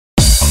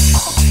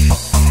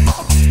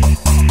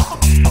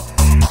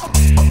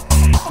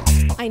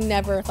I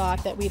never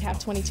thought that we'd have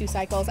 22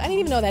 cycles. I didn't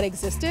even know that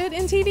existed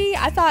in TV.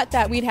 I thought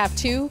that we'd have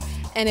 2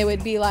 and it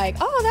would be like,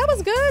 oh, that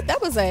was good.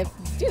 That was a,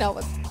 you know,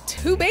 a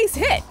 2-base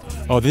hit.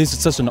 Oh, this is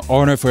such an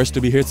honor for us to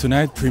be here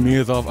tonight,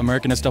 premiere of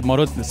American Next Top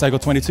Model, Cycle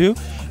 22,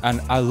 and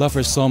I love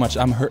her so much.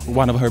 I'm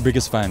one of her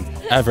biggest fan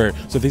ever.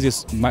 So this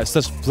is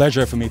such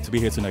pleasure for me to be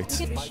here tonight.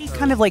 Is she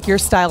kind of like your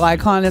style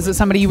icon? Is it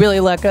somebody you really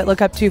look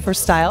up to for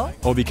style?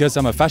 Oh, because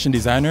I'm a fashion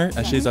designer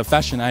and she's a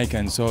fashion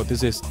icon, so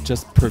this is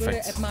just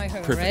perfect. You admire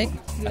her, perfect.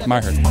 right?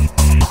 Admire her.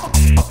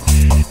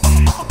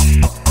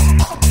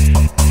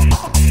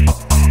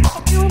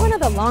 We were one of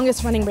the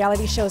longest running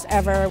reality shows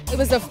ever. It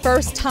was the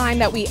first time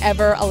that we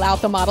ever allowed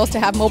the models to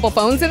have mobile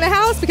phones in the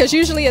house, because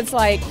usually it's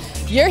like,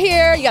 you're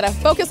here, you gotta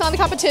focus on the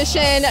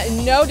competition,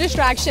 no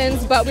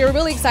distractions, but we were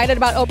really excited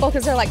about OPPO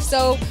because they're like,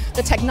 so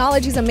the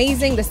technology's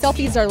amazing, the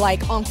selfies are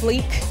like on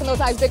fleek. And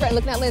those eyes bigger and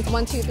looking at lens,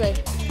 1, 2, 3.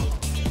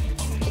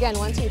 Again,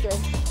 1, 2, 3.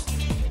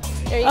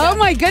 There you go. Oh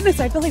my goodness,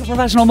 I feel like a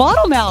professional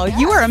model now. Yeah.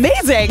 You are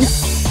amazing.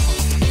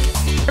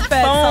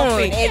 Phone.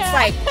 It's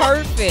like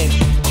perfect.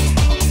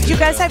 Do you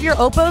guys have your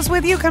OPPOs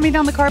with you coming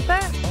down the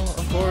carpet? Oh,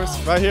 of course,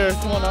 right here.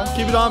 Come on now,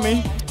 keep it on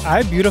me.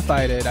 I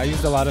beautified it. I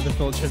used a lot of the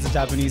filters. The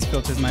Japanese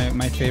filters,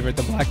 my favorite.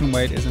 The black and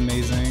white is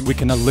amazing. We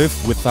cannot live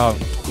without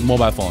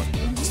mobile phone,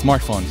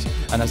 smartphones,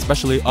 and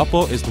especially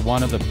OPPO is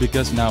one of the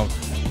biggest now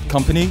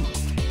company.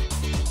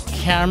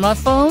 Camera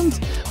phones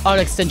are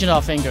an extension of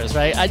our fingers,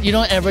 right? You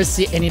don't ever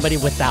see anybody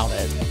without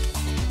it.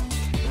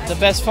 The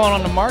best phone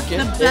on the market.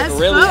 The best it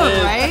really phone,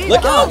 is. right?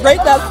 Look how great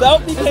that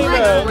selfie came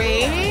out.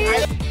 Great.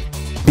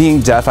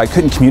 Being deaf, I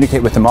couldn't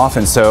communicate with them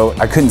often, so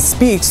I couldn't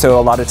speak, so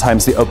a lot of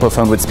times the OPPO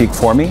phone would speak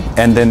for me,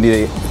 and then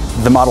the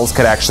models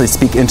could actually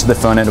speak into the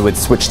phone and it would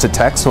switch to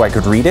text so I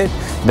could read it.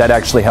 That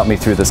actually helped me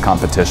through this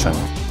competition.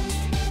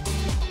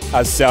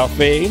 A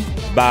selfie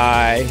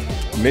by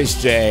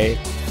Miss J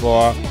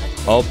for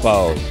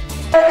OPPO.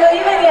 Good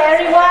evening,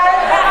 everyone.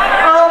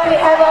 On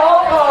behalf of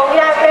OPPO, we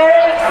are